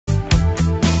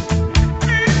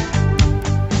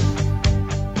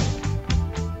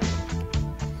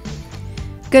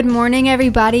Good morning,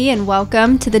 everybody, and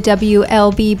welcome to the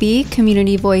WLBB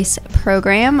Community Voice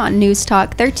program on News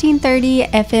Talk 1330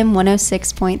 FM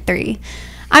 106.3.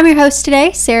 I'm your host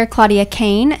today, Sara Claudia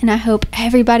Cain, and I hope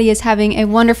everybody is having a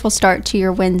wonderful start to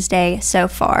your Wednesday so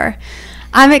far.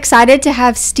 I'm excited to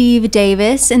have Steve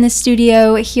Davis in the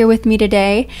studio here with me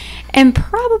today, and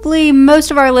probably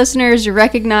most of our listeners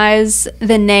recognize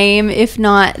the name, if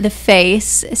not the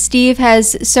face. Steve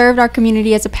has served our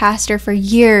community as a pastor for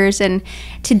years, and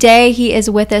today he is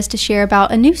with us to share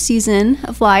about a new season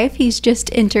of life he's just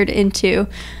entered into.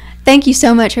 Thank you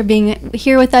so much for being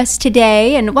here with us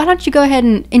today, and why don't you go ahead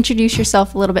and introduce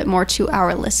yourself a little bit more to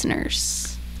our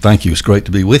listeners? Thank you. It's great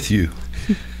to be with you.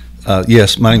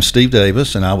 Yes, my name's Steve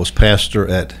Davis, and I was pastor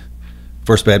at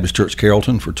First Baptist Church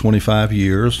Carrollton for 25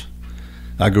 years.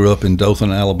 I grew up in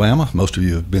Dothan, Alabama. Most of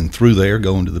you have been through there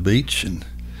going to the beach. And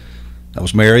I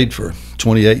was married for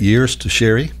 28 years to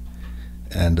Sherry,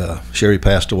 and Sherry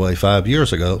passed away 5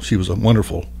 years ago. She was a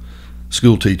wonderful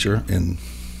school teacher in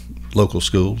local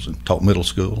schools and taught middle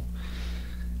school.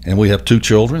 And we have two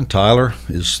children. Tyler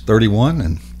is 31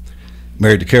 and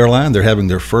married to Caroline. They're having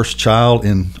their first child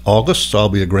in August, so I'll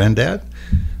be a granddad.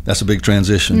 That's a big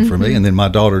transition for me. And then my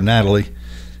daughter, Natalie,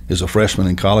 is a freshman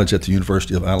in college at the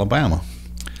University of Alabama.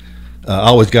 I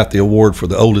always got the award for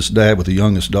the oldest dad with the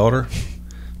youngest daughter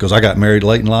because I got married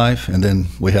late in life, and then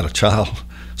we had a child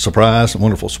surprise, a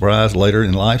wonderful surprise later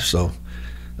in life. So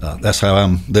that's how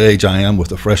I'm the age I am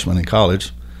with a freshman in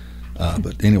college.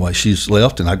 But anyway, she's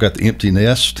left, and I've got the empty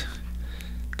nest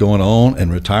going on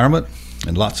and retirement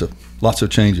and lots of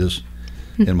changes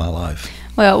in my life.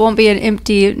 Well, it won't be an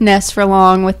empty nest for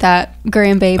long with that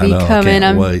grandbaby coming.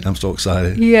 I can't wait. I'm so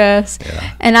excited. Yes.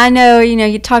 Yeah. And I know,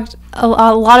 you talked a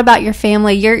lot about your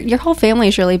family. Your whole family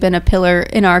has really been a pillar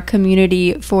in our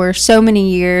community for so many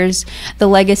years. The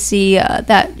legacy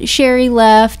that Sherry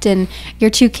left, and your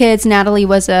two kids, Natalie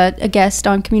was a guest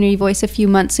on Community Voice a few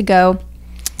months ago.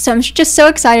 So I'm just so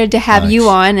excited to have you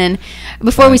on. And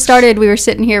before we started, we were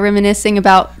sitting here reminiscing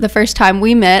about the first time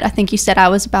we met. I think you said I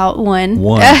was about one.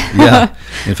 Yeah.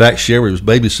 In fact, Sherry was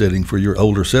babysitting for your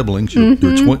older siblings, your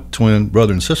twin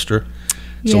brother and sister.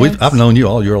 So I've known you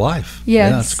all your life. Yes.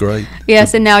 Yeah, that's great.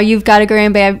 Yes, and now you've got a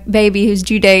grandbaby whose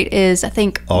due date is, I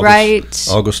think, August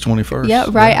 21st. Yeah,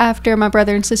 right after my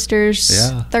brother and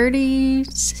sister's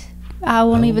 30s. I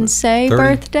won't even say 30,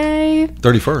 birthday.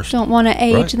 31st. Don't want to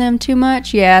age them too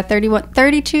much. Yeah, 31,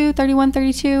 32.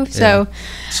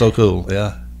 So cool,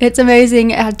 yeah. It's amazing.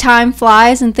 Time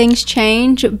flies and things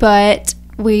change, but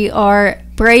we are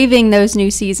braving those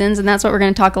new seasons, and that's what we're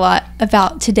going to talk a lot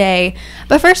about today.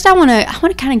 But first, I want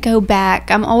to kind of go back.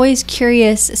 I'm always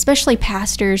curious, especially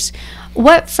pastors,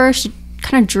 what first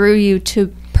kind of drew you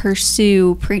to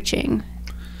pursue preaching?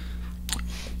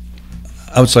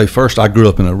 I would say first I grew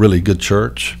up in a really good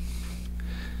church,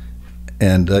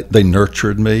 and they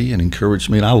nurtured me and encouraged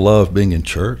me, and I love being in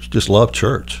church, just love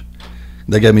church.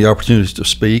 They gave me opportunities to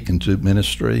speak and to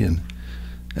ministry, and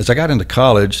as I got into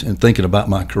college and thinking about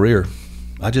my career,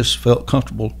 I just felt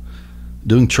comfortable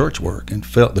doing church work and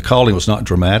felt the calling was not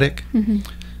dramatic,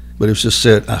 but it was just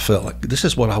said, I felt like this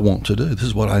is what I want to do. This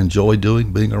is what I enjoy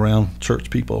doing, being around church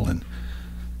people, and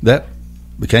that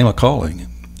became a calling.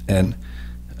 And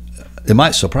it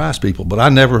might surprise people, but I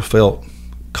never felt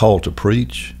called to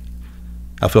preach.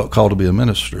 I felt called to be a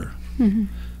minister. And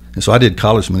so I did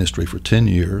college ministry for 10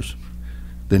 years,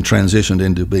 then transitioned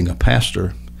into being a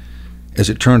pastor.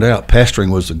 As it turned out,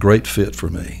 pastoring was a great fit for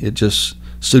me. It just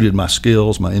suited my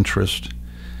skills, my interest.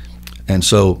 And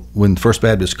so when First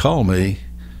Baptist called me,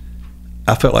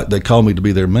 I felt like they called me to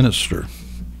be their minister.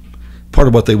 Part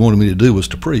of what they wanted me to do was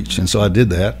to preach, and so I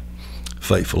did that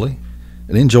faithfully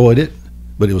and enjoyed it.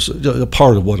 But it was a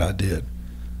part of what I did.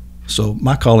 So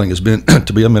my calling has been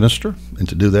to be a minister and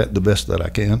to do that the best that I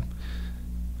can.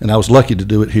 And I was lucky to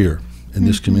do it here in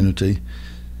this community.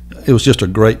 It was just a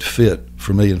great fit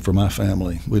for me and for my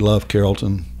family. We love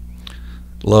Carrollton,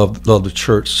 love the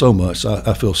church so much.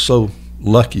 I feel so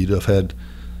lucky to have had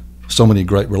so many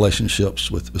great relationships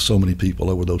with so many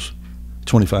people over those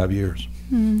 25 years.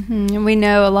 And we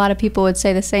know a lot of people would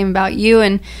say the same about you.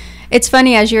 And it's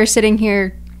funny, as you're sitting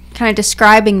here kind of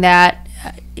describing that,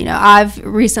 I've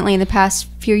recently in the past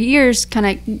few years kind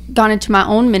of gone into my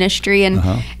own ministry, and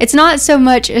it's not so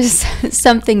much as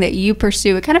something that you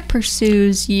pursue, it kind of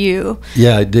pursues you.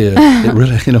 Yeah, it did. It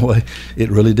really, in a way, it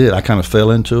really did. I kind of fell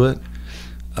into it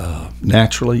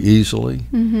naturally, easily.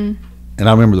 And I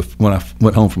remember when I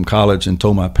went home from college and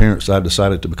told my parents I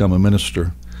decided to become a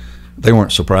minister, they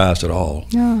weren't surprised at all.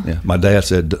 Yeah. My dad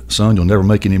said, "Son, you'll never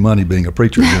make any money being a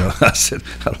preacher." I said,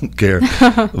 "I don't care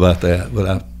about that."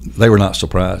 But they were not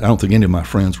surprised. I don't think any of my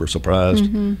friends were surprised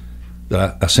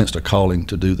that I sensed a calling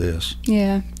to do this.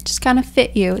 Yeah, just kind of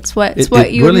fit you. It's what It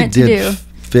you were really meant to did do.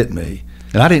 fit me.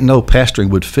 And I didn't know pastoring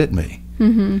would fit me.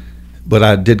 But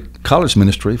I did college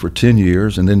ministry for 10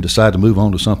 years and then decided to move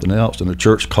on to something else. And the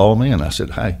church called me, and I said,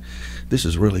 hey, this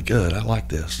is really good. I like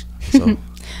this. So,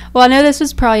 Well, I know this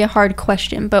was probably a hard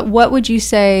question, but what would you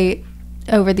say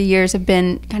over the years have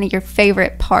been kind of your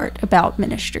favorite part about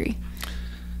ministry?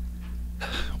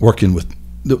 working with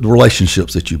the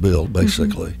relationships that you build,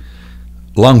 basically.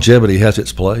 Longevity has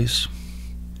its place.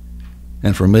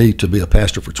 And for me to be a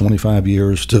pastor for 25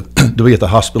 years, to be at the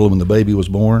hospital when the baby was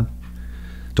born,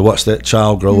 to watch that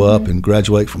child grow up and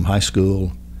graduate from high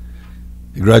school,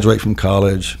 graduate from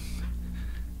college,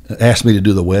 ask me to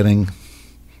do the wedding,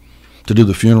 to do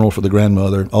the funeral for the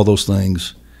grandmother, all those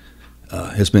things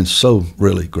has been so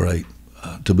really great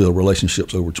to build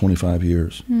relationships over 25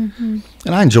 years. And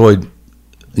I enjoyed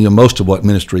most of what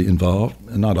ministry involved,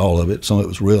 and not all of it. Some of it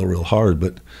was real hard,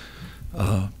 but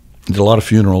did a lot of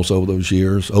funerals over those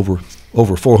years, over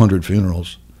 400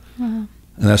 funerals. And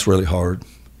that's really hard.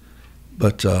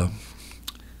 But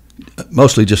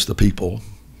mostly just the people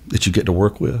that you get to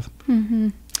work with,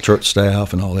 church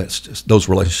staff and all that. Those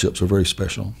relationships are very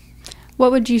special.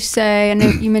 What would you say? I know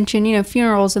you mentioned,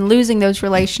 funerals and losing those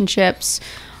relationships.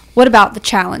 What about the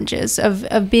challenges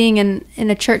of being in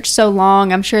a church so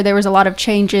long? I'm sure there was a lot of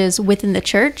changes within the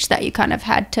church that you kind of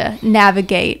had to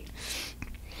navigate.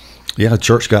 Yeah,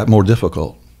 church got more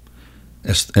difficult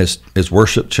as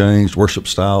worship changed, worship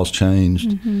styles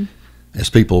changed, as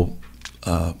people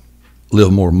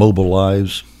live more mobile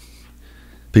lives.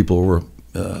 People were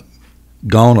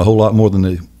gone a whole lot more than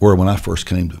they were when I first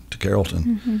came to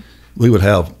Carrollton. We would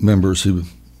have members who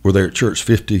were there at church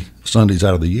 50 Sundays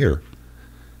out of the year.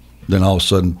 Then all of a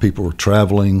sudden people were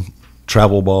traveling,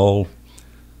 travel ball,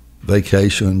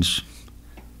 vacations,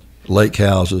 lake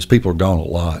houses. People were gone a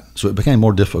lot. So it became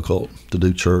more difficult to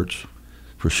do church,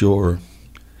 for sure,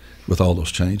 with all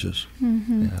those changes.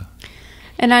 Yeah.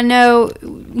 And I know,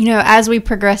 as we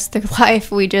progress through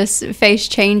life, we just face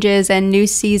changes and new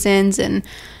seasons, and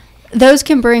those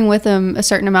can bring with them a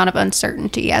certain amount of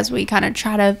uncertainty as we kind of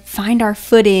try to find our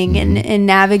footing and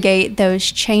navigate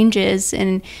those changes.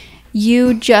 And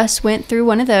you just went through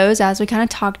one of those, as we kind of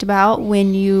talked about,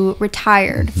 when you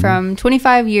retired from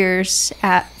 25 years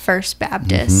at First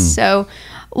Baptist. So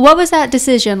what was that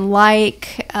decision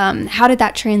like? How did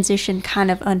that transition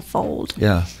kind of unfold?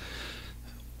 Yeah.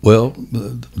 Well,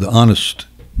 the honest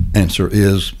answer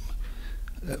is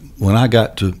when I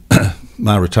got to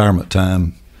my retirement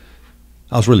time,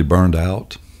 I was really burned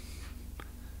out.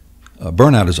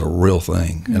 Burnout is a real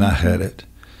thing, and I had it.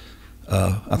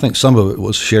 I think some of it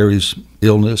was Sherry's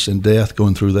illness and death,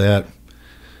 going through that.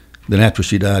 Then after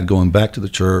she died, going back to the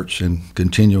church and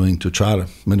continuing to try to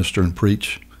minister and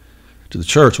preach to the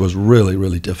church was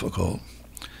really difficult.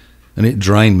 And it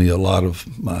drained me a lot of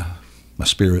my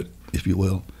spirit, if you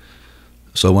will.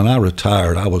 So when I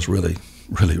retired, I was really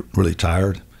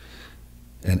tired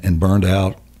and burned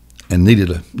out and needed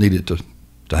to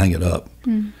hang it up.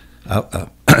 I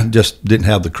just didn't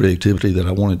have the creativity that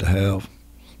I wanted to have,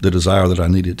 the desire that I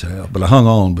needed to have. But I hung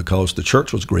on because the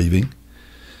church was grieving,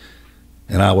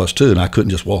 and I was too, and I couldn't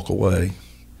just walk away.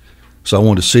 So I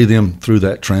wanted to see them through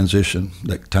that transition,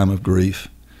 that time of grief.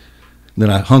 Then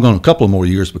I hung on a couple of more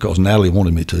years because Natalie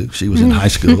wanted me to. She was in high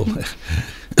school.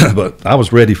 But I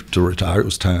was ready to retire. It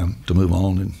was time to move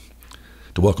on and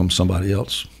to welcome somebody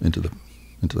else into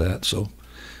that. So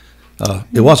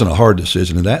it wasn't a hard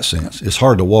decision in that sense. It's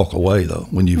hard to walk away, though,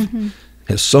 when you've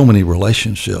had so many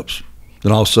relationships.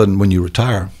 Then all of a sudden, when you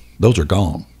retire, those are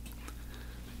gone,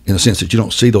 in the sense that you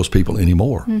don't see those people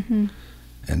anymore.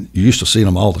 And you used to see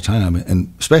them all the time,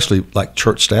 and especially like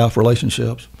church staff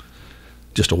relationships.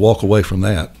 Just to walk away from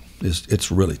that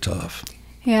it's really tough.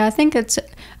 Yeah, I think it's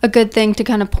a good thing to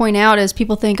kind of point out as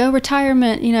people think, oh,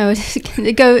 retirement,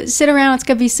 go sit around, it's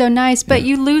going to be so nice, but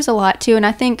you lose a lot too. And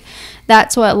I think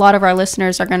that's what a lot of our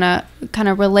listeners are going to kind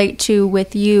of relate to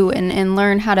with you and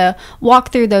learn how to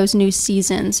walk through those new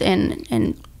seasons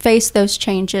and face those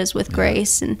changes with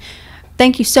grace. And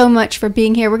thank you so much for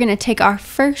being here. We're going to take our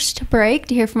first break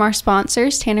to hear from our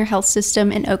sponsors, Tanner Health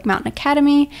System and Oak Mountain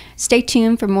Academy. Stay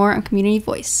tuned for more on Community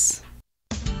Voice.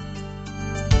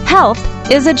 Health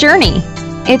is a journey.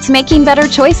 It's making better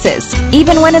choices,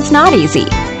 even when it's not easy.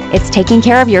 It's taking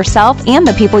care of yourself and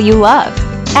the people you love.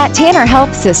 At Tanner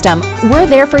Health System, we're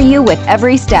there for you with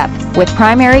every step, with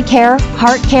primary care,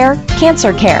 heart care,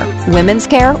 cancer care, women's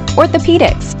care,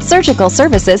 orthopedics, surgical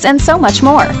services, and so much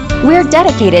more. We're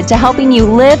dedicated to helping you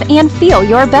live and feel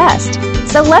your best.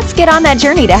 So let's get on that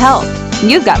journey to health.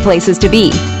 You've got places to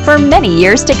be. for many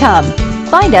years to come.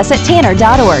 Find us at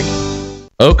tanner.org.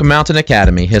 Oak Mountain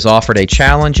Academy has offered a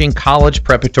challenging college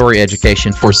preparatory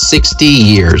education for 60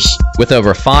 years. With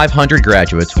over 500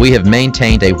 graduates, we have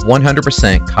maintained a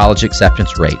 100% college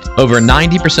acceptance rate. Over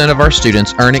 90% of our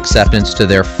students earn acceptance to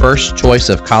their first choice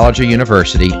of college or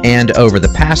university, and over the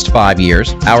past 5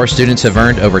 years, our students have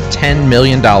earned over $10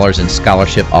 million in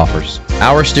scholarship offers.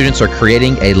 Our students are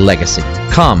creating a legacy.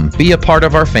 Come, be a part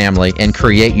of our family and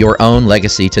create your own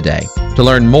legacy today. To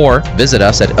learn more, visit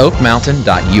us at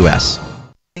oakmountain.us.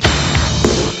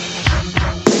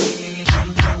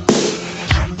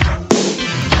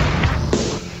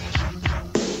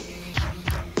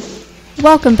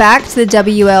 Welcome back to the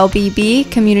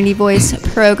WLBB Community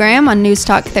Voice program on News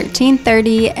Talk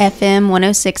 1330 FM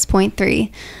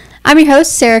 106.3. I'm your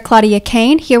host, Sara Claudia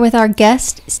Cain, here with our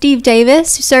guest, Steve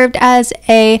Davis, who served as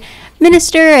a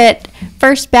minister at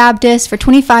First Baptist for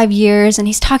 25 years, and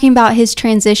he's talking about his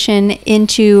transition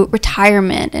into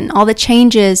retirement and all the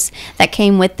changes that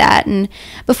came with that. And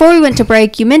before we went to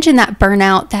break, you mentioned that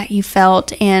burnout that you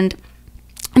felt, and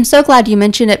I'm so glad you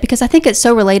mentioned it because I think it's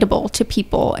so relatable to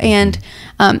people, and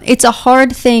it's a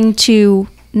hard thing to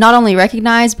not only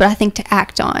recognize, but I think to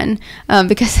act on,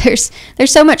 because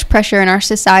there's so much pressure in our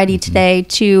society today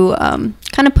to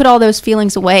kind of put all those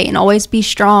feelings away and always be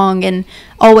strong and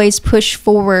always push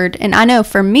forward. And I know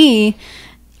for me,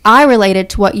 I related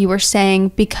to what you were saying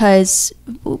because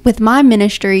with my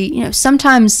ministry,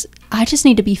 sometimes I just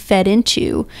need to be fed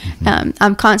into.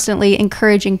 I'm constantly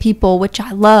encouraging people, which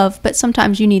I love, but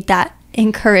sometimes you need that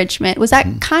encouragement. Was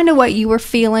that kind of what you were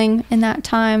feeling in that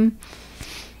time?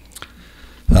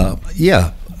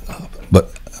 Yeah,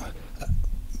 but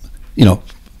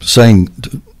saying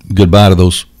goodbye to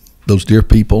those dear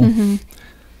people and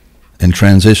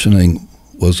transitioning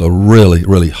was a really,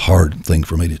 really hard thing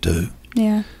for me to do.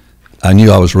 Yeah, I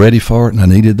knew I was ready for it, and I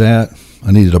needed that.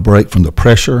 I needed a break from the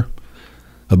pressure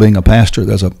of being a pastor.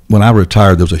 When I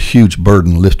retired, there was a huge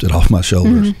burden lifted off my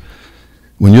shoulders.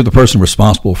 When you're the person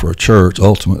responsible for a church,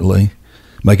 ultimately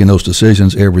making those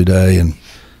decisions every day, and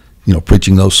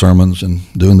preaching those sermons and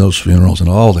doing those funerals and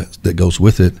all that goes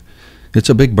with it, it's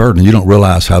a big burden. You don't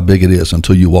realize how big it is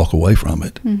until you walk away from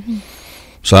it.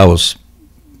 So I was,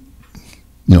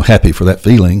 happy for that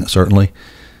feeling, certainly,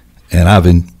 and I've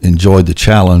enjoyed the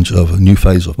challenge of a new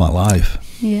phase of my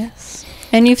life. Yes.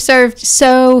 And you've served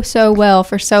so well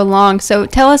for so long. So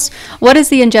tell us, what has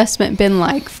the adjustment been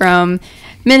like from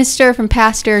minister, from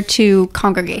pastor to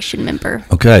congregation member?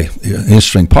 Okay.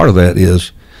 Interesting part of that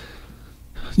is,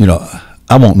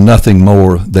 I want nothing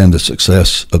more than the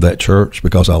success of that church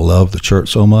because I love the church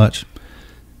so much.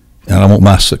 And I want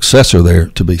my successor there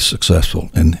to be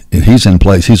successful. And he's in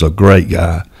place. He's a great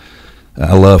guy.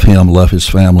 I love him, love his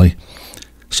family.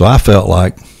 So I felt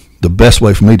like the best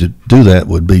way for me to do that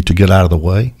would be to get out of the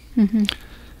way.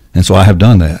 And so I have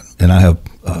done that. And I have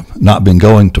not been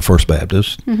going to First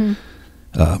Baptist.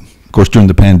 Of course, during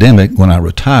the pandemic, when I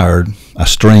retired, I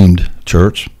streamed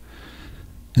church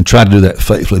and tried to do that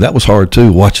faithfully. That was hard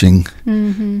too, watching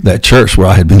that church where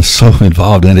I had been so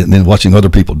involved in it, and then watching other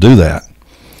people do that.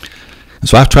 And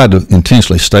so I've tried to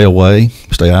intentionally stay away,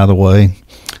 stay out of the way.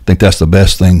 I think that's the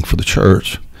best thing for the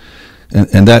church.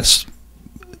 And that's,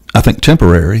 I think,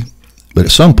 temporary, but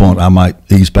at some point I might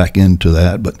ease back into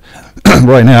that. But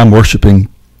right now I'm worshiping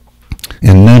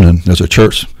in Noonan. There's a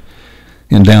church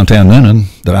in downtown Noonan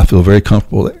that I feel very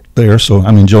comfortable there, so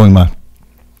I'm enjoying my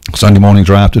Sunday morning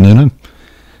drive to Noonan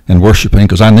and worshiping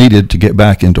because I needed to get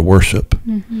back into worship.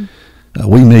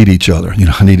 We need each other.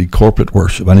 I needed corporate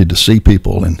worship. I needed to see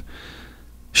people and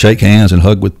shake hands and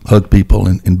hug people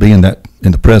and be in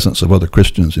the presence of other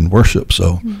Christians in worship.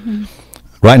 So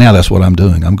right now that's what I'm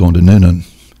doing. I'm going to Noonan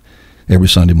every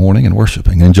Sunday morning and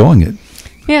worshiping, enjoying it.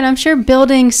 Yeah, and I'm sure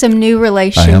building some new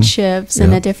relationships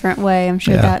in a different way. I'm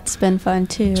sure that's been fun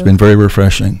too. It's been very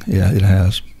refreshing. Yeah, it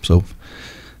has. So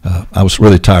I was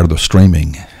really tired of the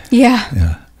streaming.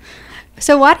 Yeah.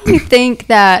 So why do you think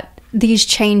that these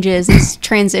changes, these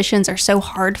transitions are so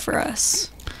hard for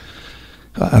us?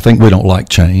 I think we don't like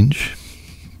change,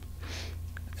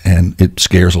 and it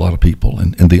scares a lot of people,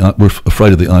 and we're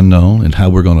afraid of the unknown and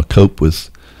how we're going to cope with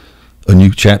a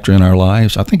new chapter in our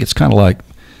lives. I think it's kind of like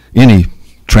any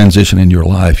transition in your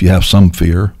life. You have some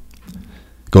fear.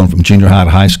 Going from junior high to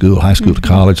high school to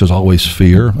college, there's always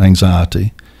fear,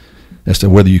 anxiety as to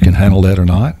whether you can handle that or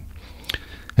not.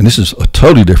 And this is a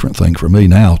totally different thing for me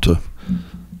now to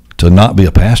not be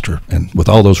a pastor and with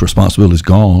all those responsibilities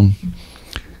gone.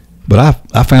 But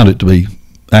I found it to be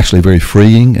actually very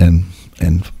freeing and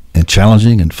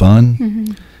challenging and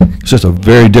fun. It's just a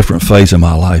very different phase in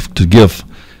my life to give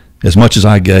as much as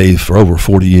I gave for over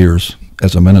 40 years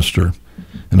as a minister,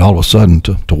 and all of a sudden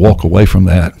to walk away from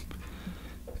that.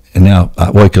 And now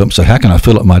I wake up and say, how can I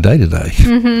fill up my day today?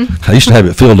 I used to have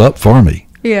it filled up for me.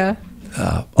 Yeah.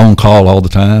 On call all the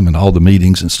time and all the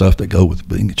meetings and stuff that go with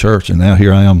being a church. And now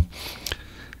here I am.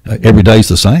 Every day's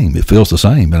the same. It feels the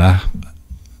same. And I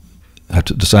have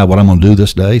to decide what I'm going to do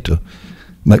this day to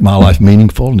make my life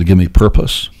meaningful and to give me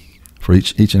purpose for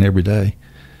each and every day.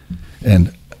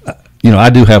 And, I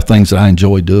do have things that I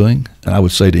enjoy doing. And I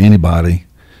would say to anybody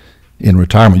in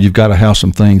retirement, you've got to have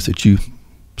some things that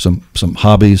some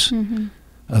hobbies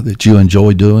that you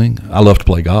enjoy doing. I love to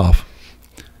play golf.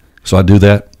 So I do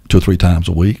that 2 or 3 times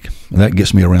a week, and that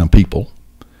gets me around people.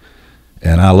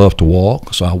 And I love to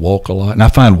walk, so I walk a lot. And I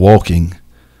find walking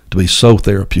to be so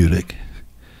therapeutic.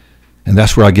 And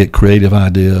that's where I get creative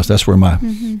ideas. That's where my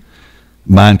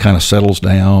mind kind of settles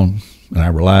down and I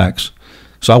relax.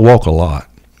 So I walk a lot.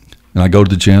 And I go to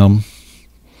the gym,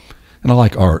 and I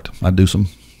like art. I do some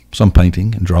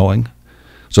painting and drawing.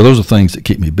 So those are things that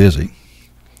keep me busy.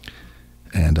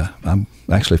 And I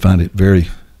actually find it very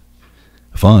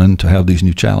fun to have these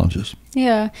new challenges.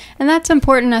 Yeah, and that's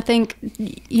important. I think,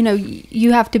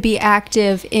 you have to be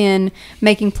active in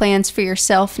making plans for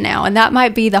yourself now, and that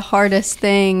might be the hardest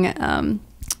thing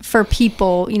for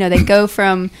people. They go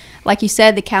from, like you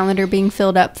said, the calendar being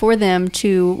filled up for them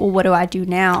to, well, what do I do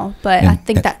now? But I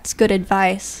think that's good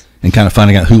advice. And kind of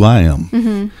finding out who I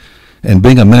am. And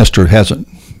being a minister hasn't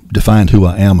defined who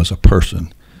I am as a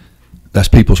person. That's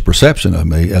people's perception of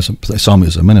me as they saw me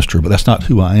as a minister, but that's not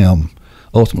who I am.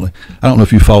 Ultimately, I don't know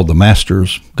if you followed the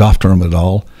Masters golf tournament at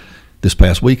all this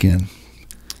past weekend.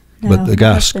 No, but the guy,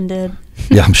 my husband did.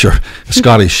 Yeah, I'm sure.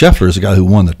 Scotty Scheffler is the guy who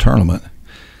won the tournament.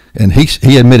 And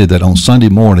he admitted that on Sunday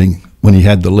morning when he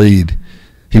had the lead,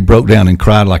 he broke down and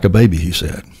cried like a baby, he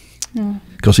said.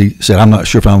 Because he said, I'm not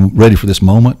sure if I'm ready for this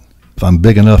moment, if I'm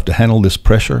big enough to handle this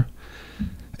pressure.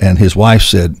 And his wife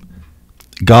said,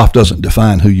 golf doesn't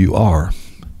define who you are.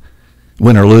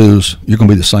 Win or lose, you're going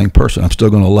to be the same person. I'm still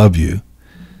going to love you.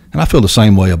 And I feel the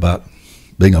same way about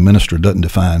being a minister. It doesn't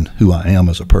define who I am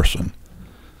as a person.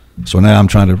 So now I'm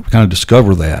trying to kind of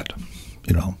discover that,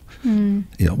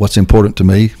 what's important to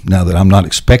me now that I'm not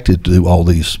expected to do all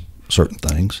these certain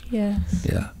things. Yes.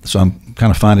 Yeah. So I'm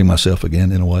kind of finding myself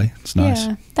again in a way. It's nice.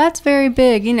 Yeah, that's very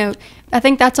big. I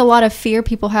think that's a lot of fear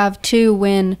people have too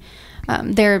when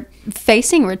they're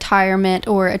facing retirement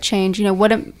or a change. Who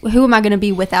am I going to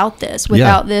be without this?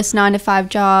 Without this 9-to-5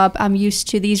 job, I'm used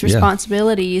to these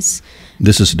responsibilities.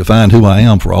 This has defined who I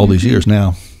am for all these years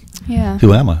now. Yeah.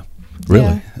 Who am I,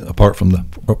 really? Yeah. Apart from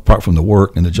the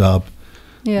work and the job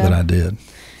that I did.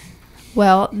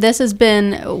 Well, this has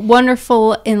been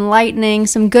wonderful, enlightening,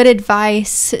 some good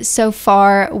advice so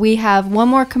far. We have one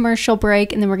more commercial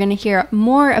break, and then we're going to hear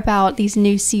more about these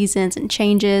new seasons and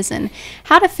changes and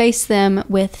how to face them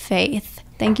with faith.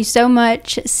 Thank you so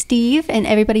much, Steve, and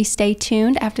everybody stay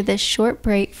tuned after this short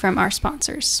break from our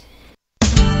sponsors.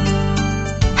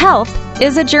 Health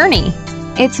is a journey.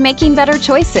 It's making better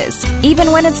choices,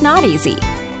 even when it's not easy.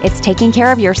 It's taking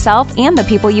care of yourself and the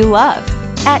people you love.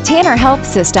 At Tanner Health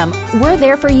System, we're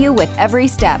there for you with every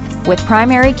step, with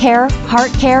primary care,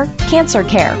 heart care, cancer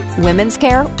care, women's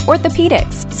care,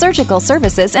 orthopedics, surgical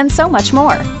services, and so much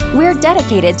more. We're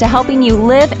dedicated to helping you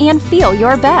live and feel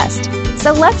your best.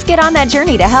 So let's get on that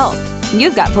journey to health.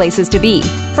 You've got places to be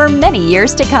for many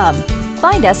years to come.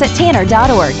 Find us at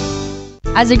tanner.org.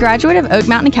 As a graduate of Oak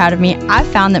Mountain Academy, I've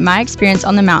found that my experience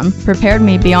on the mountain prepared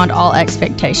me beyond all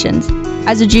expectations.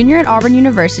 As a junior at Auburn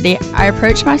University, I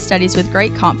approached my studies with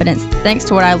great confidence thanks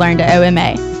to what I learned at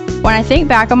OMA. When I think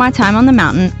back on my time on the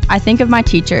mountain, I think of my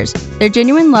teachers. Their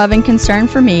genuine love and concern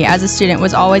for me as a student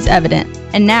was always evident,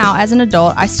 and now, as an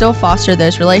adult, I still foster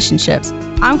those relationships.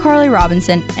 I'm Carly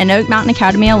Robinson, an Oak Mountain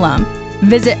Academy alum.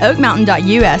 Visit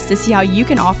oakmountain.us to see how you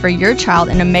can offer your child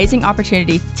an amazing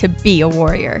opportunity to be a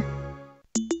warrior.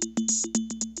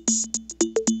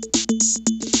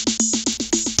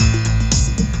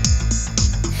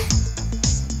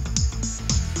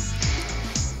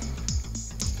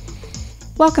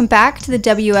 Welcome back to the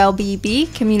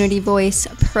WLBB Community Voice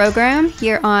program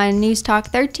here on News Talk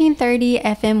 1330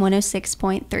 FM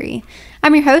 106.3.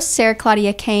 I'm your host, Sara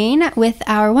Claudia Cain, with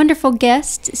our wonderful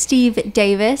guest, Steve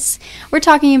Davis. We're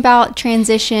talking about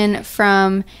transition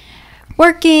from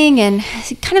working and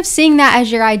kind of seeing that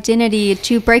as your identity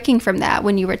to breaking from that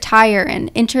when you retire and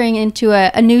entering into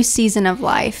a new season of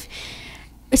life.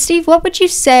 Steve, what would you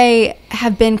say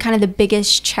have been kind of the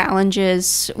biggest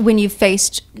challenges when you've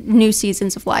faced new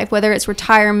seasons of life, whether it's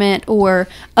retirement or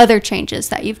other changes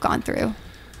that you've gone through?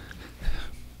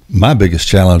 My biggest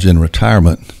challenge in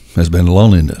retirement has been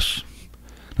loneliness.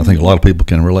 I think a lot of people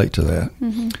can relate to that.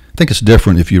 I think it's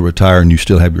different if you retire and you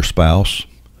still have your spouse,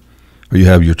 or you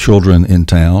have your children in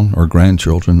town or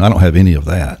grandchildren. I don't have any of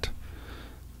that.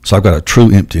 So I've got a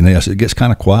true empty nest. It gets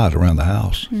kind of quiet around the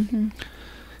house. And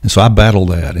so I battle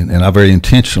that, and I very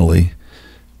intentionally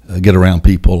get around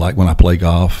people, like when I play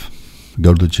golf,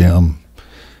 go to the gym,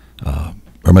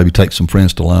 or maybe take some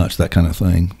friends to lunch, that kind of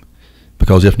thing.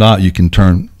 Because if not, you can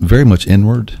turn very much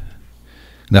inward,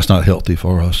 and that's not healthy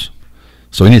for us.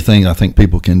 So anything I think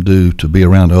people can do to be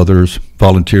around others,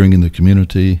 volunteering in the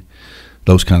community,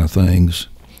 those kind of things,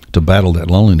 to battle that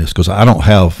loneliness. Because I don't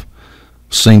have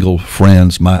single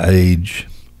friends my age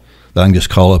that I can just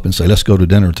call up and say, let's go to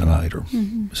dinner tonight. Or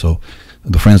so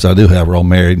the friends I do have are all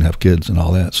married and have kids and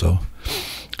all that. So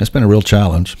it's been a real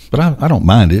challenge. But I don't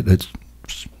mind it.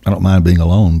 I don't mind being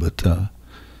alone, but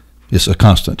it's a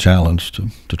constant challenge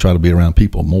to try to be around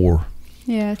people more.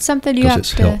 Yeah, it's something you have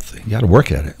it's healthy. You got to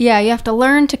work at it. Yeah, you have to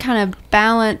learn to kind of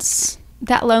balance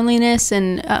that loneliness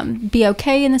and be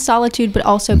okay in the solitude, but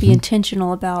also be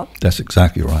intentional about. That's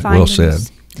exactly right. Well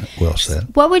said. Well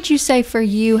said. What would you say for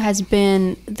you has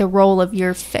been the role of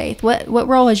your faith? What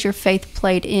role has your faith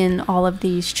played in all of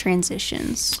these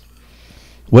transitions?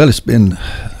 Well, it's been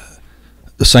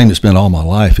the same it's been all my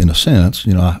life, in a sense.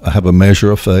 You know, I have a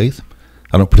measure of faith.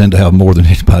 I don't pretend to have more than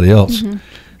anybody else.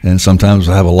 And sometimes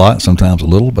I have a lot, sometimes a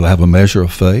little, but I have a measure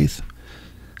of faith.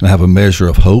 And I have a measure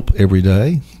of hope every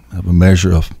day. I have a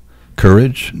measure of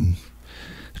courage. And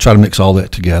I try to mix all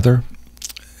that together.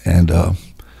 And,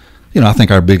 you know, I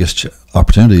think our biggest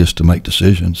opportunity is to make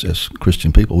decisions as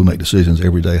Christian people. We make decisions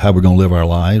every day, how we're going to live our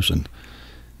lives and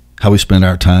how we spend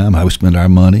our time, how we spend our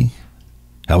money,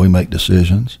 how we make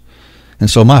decisions. And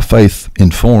so my faith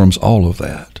informs all of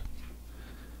that.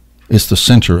 It's the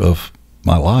center of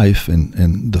my life,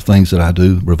 and the things that I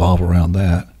do revolve around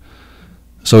that.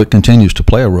 So it continues to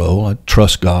play a role. I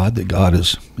trust God, that God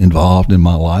is involved in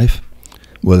my life.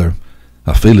 Whether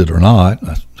I feel it or not,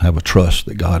 I have a trust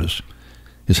that God is,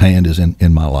 His hand is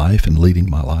in my life and leading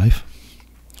my life.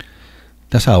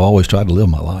 That's how I've always tried to live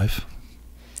my life.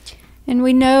 And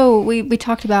we know, we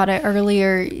talked about it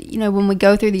earlier, you know, when we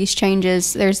go through these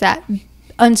changes, there's that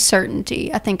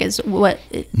uncertainty, I think, is what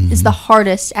is the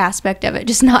hardest aspect of it,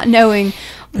 just not knowing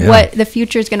what the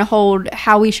future is going to hold,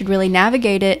 how we should really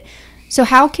navigate it. So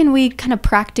how can we kind of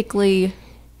practically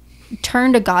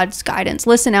turn to God's guidance,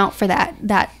 listen out for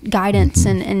that guidance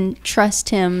and trust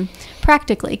Him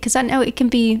practically? Because I know it can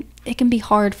be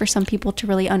hard for some people to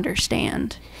really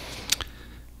understand.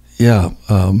 Yeah.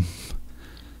 You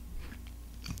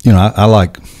know, I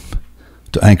like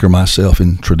to anchor myself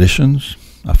in traditions.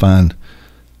 I find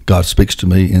God speaks to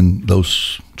me in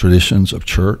those traditions of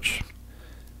church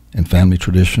and family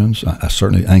traditions. I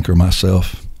certainly anchor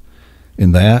myself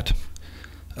in that.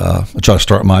 I try to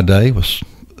start my day with,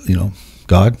 you know,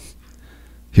 God,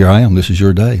 here I am. This is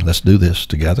your day. Let's do this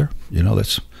together. You know,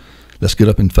 let's get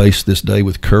up and face this day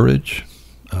with courage.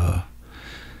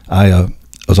 I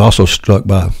was also struck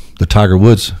by the Tiger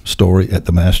Woods story at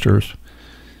the Masters,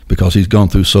 because he's gone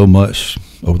through so much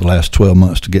over the last 12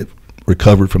 months to get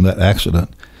recovered from that accident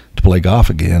to play golf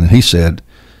again. And he said,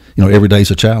 you know, every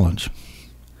day's a challenge.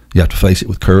 You have to face it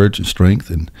with courage and strength.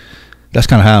 And that's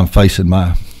kind of how I'm facing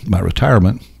my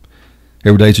retirement.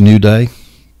 Every day's a new day.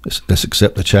 Let's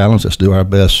accept the challenge. Let's do our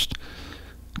best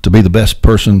to be the best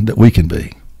person that we can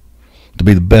be, to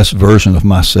be the best version of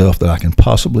myself that I can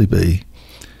possibly be,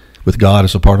 with God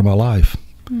as a part of my life.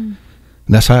 And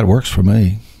that's how it works for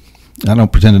me. I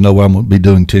don't pretend to know what I'm going to be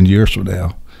doing 10 years from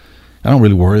now. I don't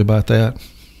really worry about that.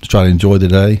 Just try to enjoy the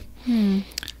day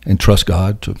and trust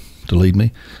God to lead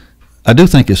me. I do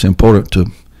think it's important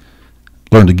to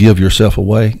learn to give yourself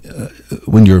away.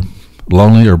 When you're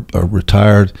lonely or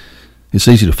retired, it's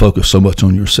easy to focus so much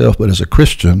on yourself. But as a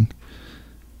Christian,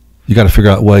 you got to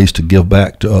figure out ways to give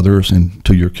back to others and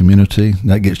to your community. And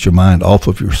that gets your mind off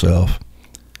of yourself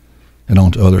and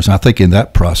onto others. And I think in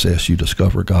that process, you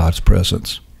discover God's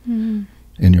presence in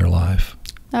your life.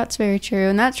 That's very true,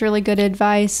 and that's really good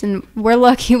advice. And we're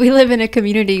lucky we live in a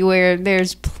community where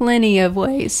there's plenty of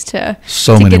ways to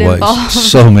get involved.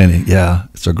 So many, yeah.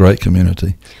 It's a great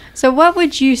community. So what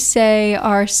would you say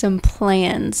are some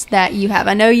plans that you have?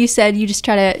 I know you said you just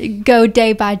try to go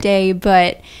day by day,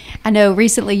 but I know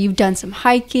recently you've done some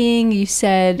hiking. You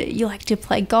said you like to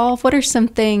play golf. What are some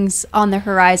things on the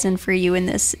horizon for you in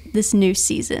this new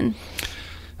season?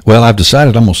 Well, I've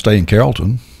decided I'm going to stay in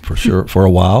Carrollton for sure for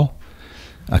a while.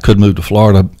 I could move to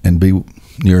Florida and be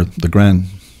near the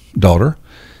granddaughter,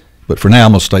 but for now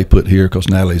I'm going to stay put here because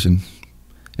Natalie's in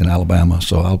Alabama,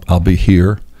 so I'll be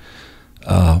here.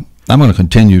 I'm going to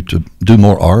continue to do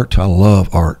more art. I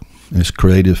love art, and it's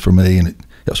creative for me, and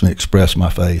helps me express my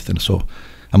faith. And so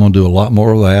I'm going to do a lot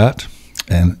more of that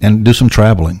and do some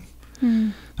traveling.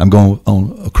 I'm going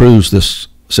on a cruise this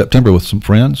September with some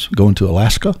friends, going to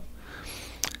Alaska.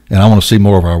 And I want to see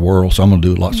more of our world, so I'm going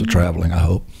to do lots of traveling, I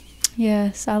hope.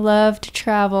 Yes, I love to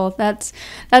travel. That's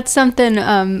something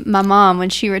my mom, when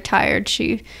she retired,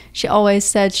 she always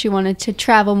said she wanted to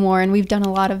travel more, and we've done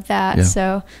a lot of that. Yeah.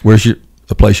 So, where's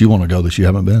a place you want to go that you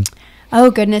haven't been?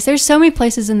 oh goodness, there's so many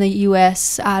places in the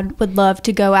U.S. I would love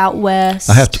to go out west.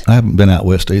 I haven't been out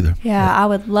west either. Yeah, I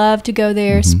would love to go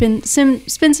there, spend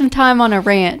some time on a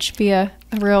ranch, be a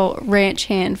real ranch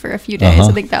hand for a few days.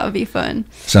 I think that would be fun.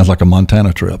 Sounds like a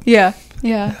Montana trip. Yeah,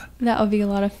 that would be a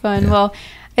lot of fun. Yeah. Well,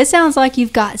 it sounds like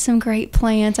you've got some great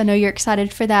plans. I know you're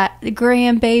excited for that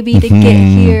grandbaby to get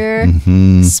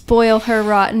here, spoil her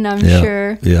rotten, I'm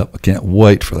sure. Yep, I can't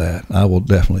wait for that. I will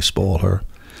definitely spoil her.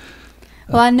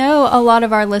 Well, I know a lot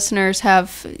of our listeners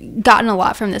have gotten a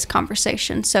lot from this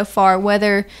conversation so far,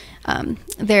 whether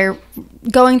they're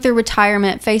going through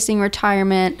retirement, facing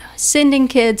retirement, sending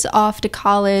kids off to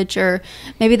college, or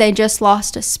maybe they just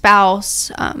lost a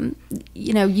spouse.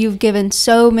 You've given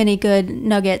so many good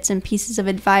nuggets and pieces of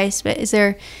advice, but is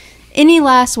there any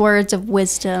last words of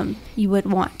wisdom you would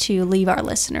want to leave our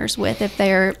listeners with if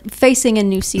they're facing a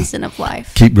new season of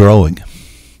life? Keep growing.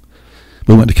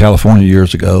 We went to California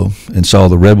years ago and saw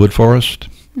the redwood forest.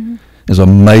 It's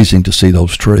amazing to see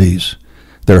those trees.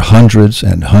 They're hundreds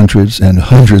and hundreds and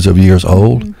hundreds of years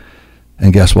old.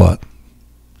 And guess what?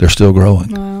 They're still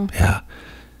growing. Wow. Yeah.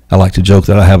 I like to joke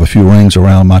that I have a few rings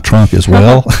around my trunk as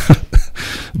well.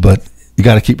 But you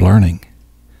got to keep learning.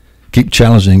 Keep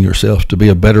challenging yourself to be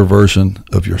a better version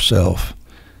of yourself,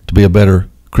 to be a better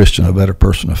Christian, a better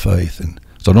person of faith. And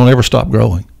so don't ever stop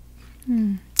growing.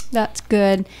 That's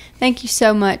good. Thank you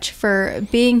so much for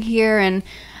being here, and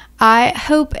I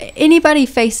hope anybody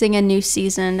facing a new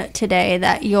season today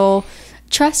that you'll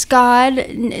trust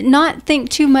God, not think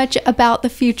too much about the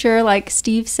future, like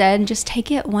Steve said, and just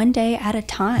take it one day at a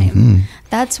time.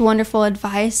 That's wonderful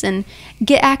advice. And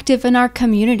get active in our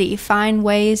community. Find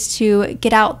ways to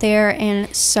get out there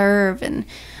and serve, and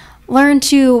learn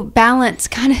to balance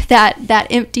kind of that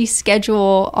empty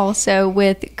schedule also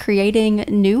with creating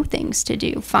new things to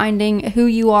do, finding who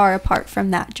you are apart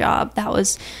from that job. That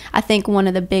was, I think, one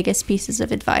of the biggest pieces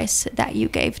of advice that you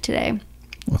gave today.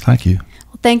 Well, thank you.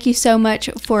 Well, thank you so much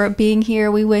for being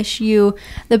here. We wish you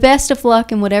the best of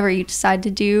luck in whatever you decide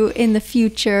to do in the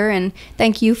future. And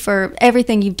thank you for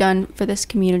everything you've done for this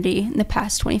community in the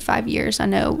past 25 years. I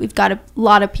know we've got a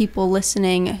lot of people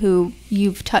listening who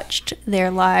you've touched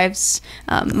their lives,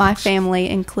 my family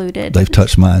included. They've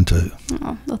touched mine too.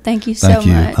 Oh, well, thank you so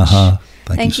much.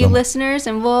 Thank you, listeners,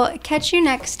 and we'll catch you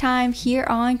next time here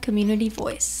on Community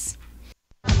Voice.